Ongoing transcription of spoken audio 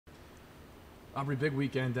Aubrey, big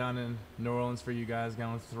weekend down in New Orleans for you guys,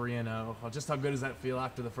 going 3-0. Just how good does that feel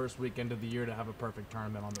after the first weekend of the year to have a perfect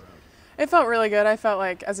tournament on the road? It felt really good. I felt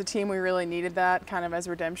like as a team we really needed that kind of as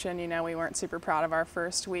redemption. We weren't super proud of our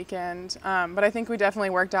first weekend, but I think we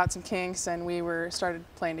definitely worked out some kinks and we started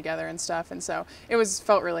playing together and stuff. And so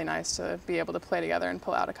felt really nice to be able to play together and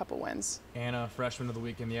pull out a couple wins. Anna, freshman of the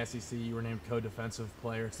week in the SEC, you were named co-defensive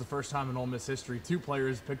player. It's the first time in Ole Miss history two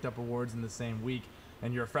players picked up awards in the same week.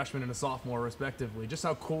 And you're a freshman and a sophomore, respectively. Just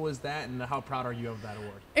how cool is that, and how proud are you of that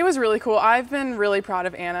award? It was really cool. I've been really proud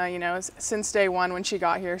of Anna. Since day one when she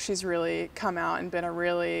got here, she's really come out and been a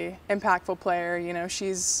really impactful player.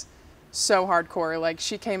 She's so hardcore. Like,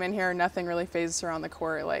 she came in here, nothing really phases her on the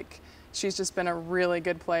court. Like, she's just been a really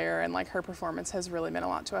good player, and like her performance has really meant a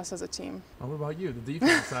lot to us as a team. Well, what about you, the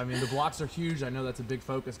defense? I mean, the blocks are huge. I know that's a big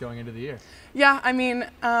focus going into the year. Yeah,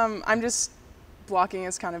 blocking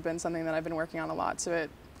has kind of been something that I've been working on a lot, so it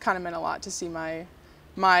kind of meant a lot to see my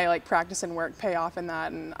like practice and work pay off in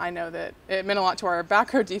that, and I know that it meant a lot to our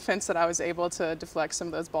back row defense that I was able to deflect some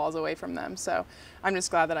of those balls away from them. So I'm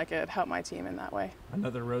just glad that I could help my team in that way.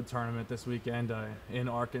 Another road tournament this weekend in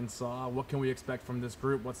Arkansas. What can we expect from this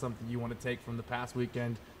group? What's something you want to take from the past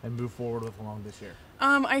weekend and move forward with along this year?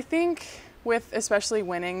 I think with especially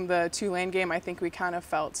winning the Tulane game, I think we kind of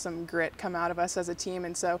felt some grit come out of us as a team,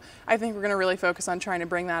 and so I think we're going to really focus on trying to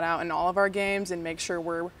bring that out in all of our games and make sure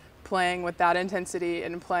we're playing with that intensity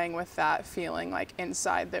and playing with that feeling like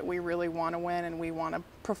inside that we really want to win and we want to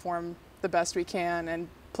perform the best we can and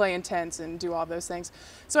play intense and do all those things.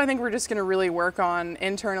 So I think we're just going to really work on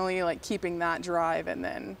internally like keeping that drive, and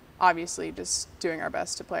then obviously just doing our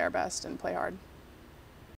best to play our best and play hard.